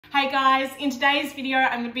Hey guys, in today's video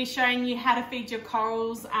I'm going to be showing you how to feed your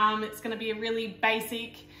corals. It's going to be a really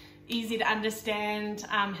basic, easy to understand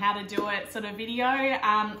how to do it sort of video.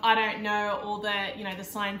 I don't know all the, the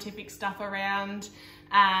scientific stuff around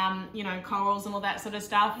corals and all that sort of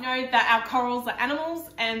stuff. I know that our corals are animals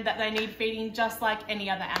and that they need feeding just like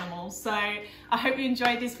any other animals. So I hope you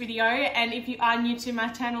enjoyed this video, and if you are new to my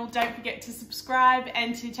channel, don't forget to subscribe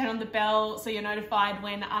and to turn on the bell so you're notified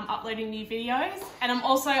when I'm uploading new videos. And I'm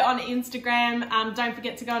also on Instagram. Don't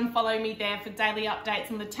forget to go and follow me there for daily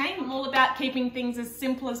updates on the tank. I'm all about keeping things as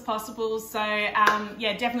simple as possible. So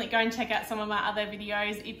yeah, definitely go and check out some of my other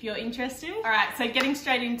videos if you're interested. All right, so getting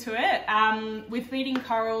straight into it. With feeding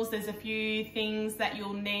corals, there's a few things that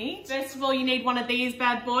you'll need. First of all, you need one of these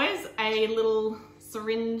bad boys, a little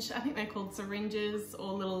syringe. I think they're called syringes,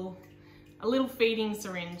 or a little feeding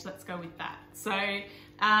syringe. Let's go with that. So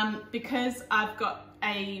because I've got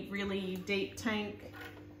a really deep tank,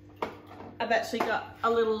 I've actually got a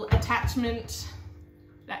little attachment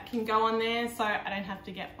that can go on there, so I don't have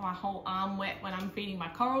to get my whole arm wet when I'm feeding my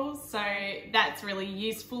corals. So that's really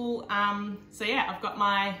useful. So yeah, I've got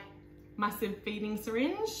my massive feeding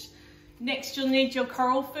syringe. Next, you'll need your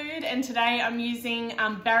coral food, and today I'm using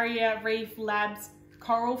Barrier Reef Labs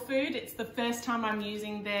coral food. It's the first time I'm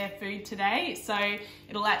using their food today, so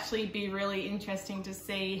it'll actually be really interesting to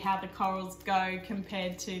see how the corals go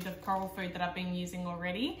compared to the coral food that I've been using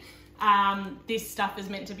already. This stuff is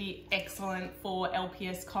meant to be excellent for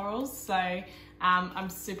LPS corals, so I'm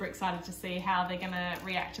super excited to see how they're gonna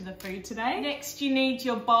react to the food today. Next, you need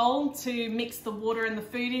your bowl to mix the water and the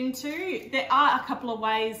food into. There are a couple of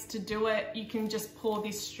ways to do it. You can just pour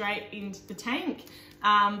this straight into the tank.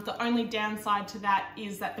 The only downside to that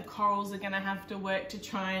is that the corals are gonna have to work to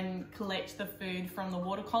try and collect the food from the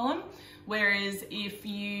water column. Whereas if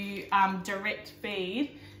you direct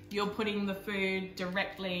feed, you're putting the food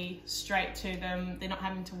directly straight to them. They're not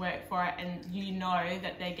having to work for it, and you know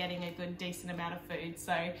that they're getting a good, decent amount of food.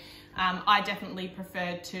 So I definitely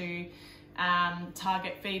prefer to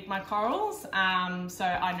target feed my corals, so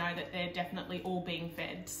I know that they're definitely all being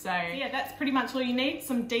fed. So yeah, that's pretty much all you need.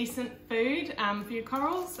 Some decent food for your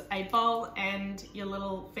corals, a bowl and your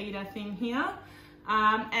little feeder thing here.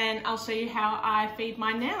 And I'll show you how I feed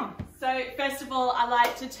mine now. So first of all, I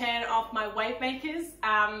like to turn off my wave makers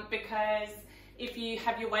because if you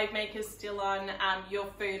have your wave makers still on, your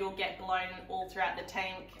food will get blown all throughout the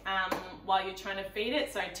tank while you're trying to feed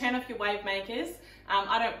it. So turn off your wave makers.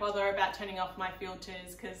 I don't bother about turning off my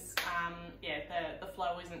filters because yeah, the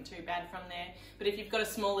flow isn't too bad from there. But if you've got a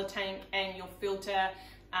smaller tank and your filter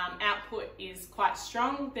output is quite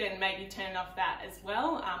strong, then maybe turn off that as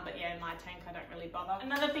well. But yeah, in my tank I don't really bother.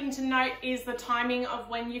 Another thing to note is the timing of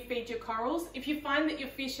when you feed your corals. If you find that your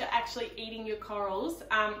fish are actually eating your corals,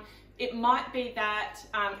 it might be that,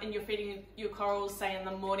 and you're feeding your corals say in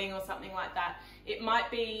the morning or something like that, it might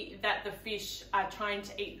be that the fish are trying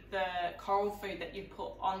to eat the coral food that you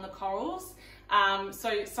put on the corals.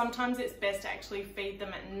 So sometimes it's best to actually feed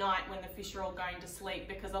them at night when the fish are all going to sleep,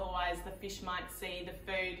 because otherwise the fish might see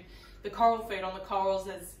the coral food on the corals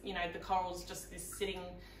as, the corals just this sitting,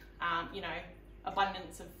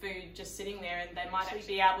 abundance of food just sitting there, and they might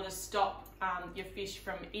actually be able to stop your fish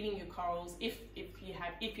from eating your corals if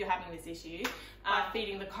you're having this issue by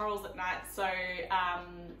feeding the corals at night. So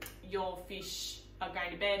your fish are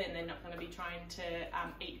going to bed and they're not going to be trying to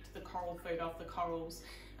eat the coral food off the corals,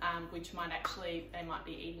 which they might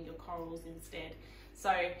be eating your corals instead.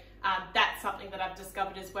 So that's something that I've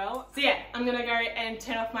discovered as well. So yeah, I'm going to go and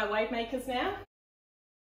turn off my wave makers now.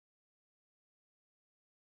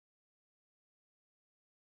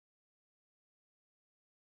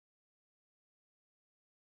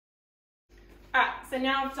 Alright, so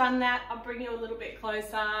now I've done that, I'll bring you a little bit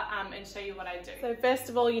closer and show you what I do. So first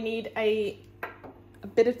of all, you need a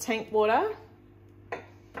bit of tank water.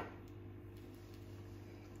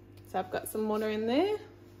 So I've got some water in there.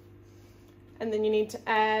 And then you need to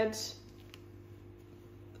add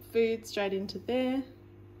food straight into there.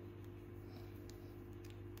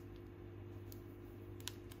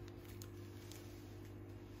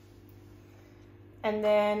 And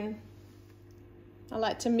then I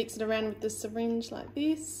like to mix it around with the syringe like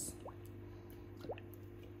this.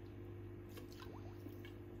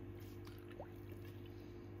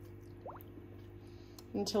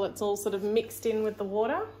 Until it's all sort of mixed in with the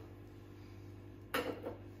water.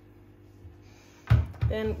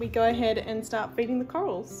 Then we go ahead and start feeding the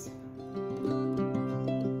corals.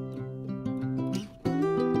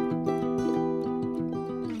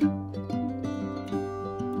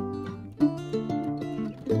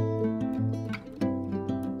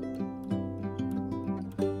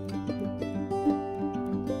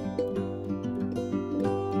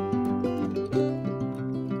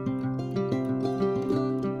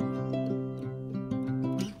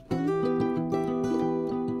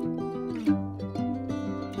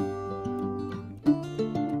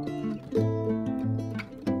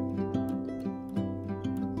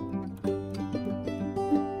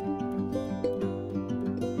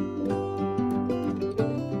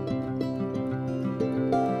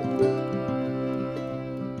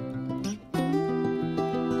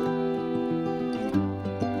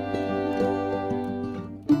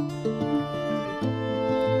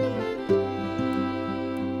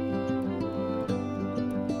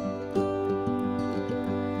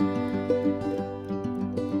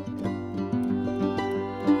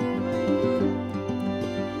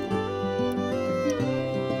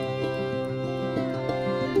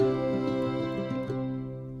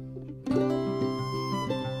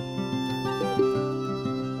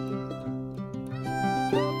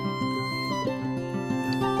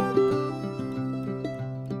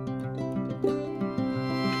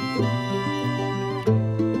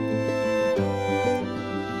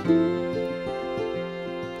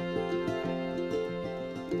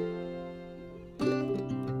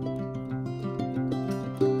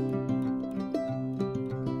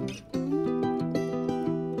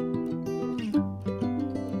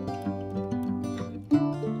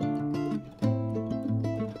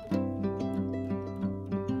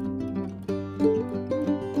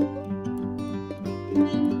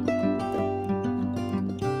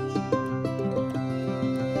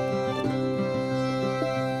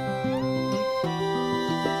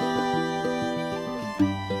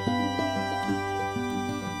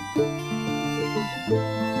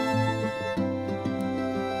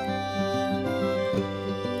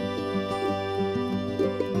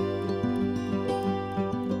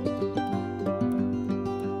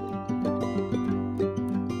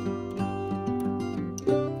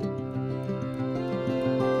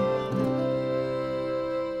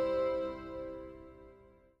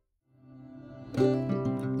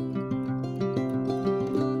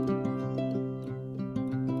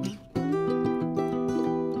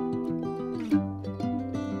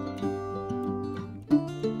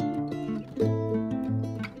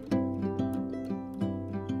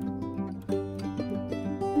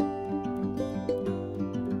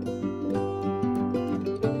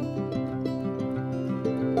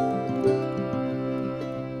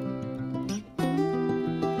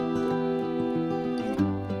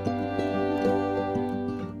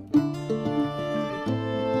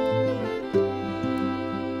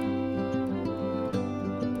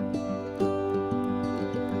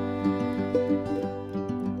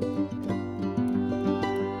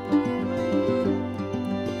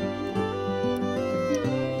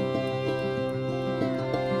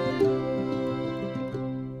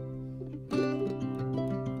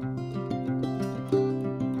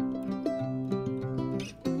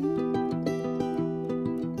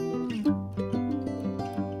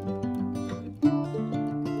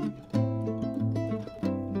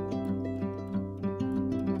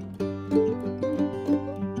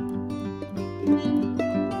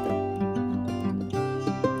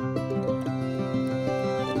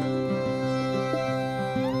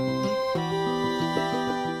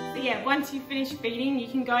 once you finish feeding, you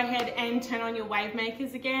can go ahead and turn on your wave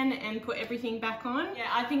makers again and put everything back on. Yeah,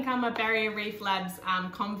 I think I'm a Barrier Reef Labs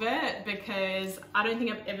convert, because I don't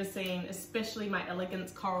think I've ever seen, especially my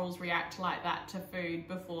elegance corals, react like that to food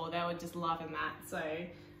before. They were just loving that. So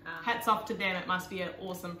hats off to them. It must be an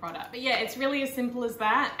awesome product. But yeah, it's really as simple as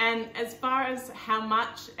that. And as far as how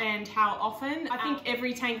much and how often, I think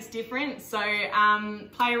every tank's different. So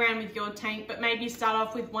play around with your tank, but maybe start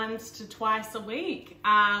off with once to twice a week,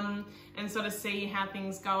 and sort of see how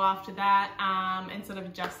things go after that, and sort of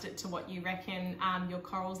adjust it to what you reckon your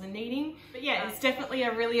corals are needing. But yeah, it's definitely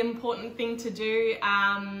a really important thing to do.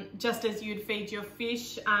 Just as you'd feed your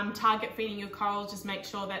fish, target feeding your corals, just make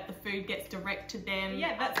sure that the food gets direct to them.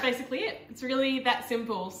 Yeah, that's basically it. It's really that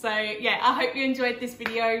simple. So yeah, I hope you enjoyed this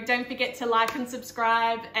video. Don't forget to like and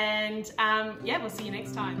subscribe, and yeah, we'll see you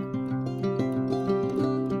next time.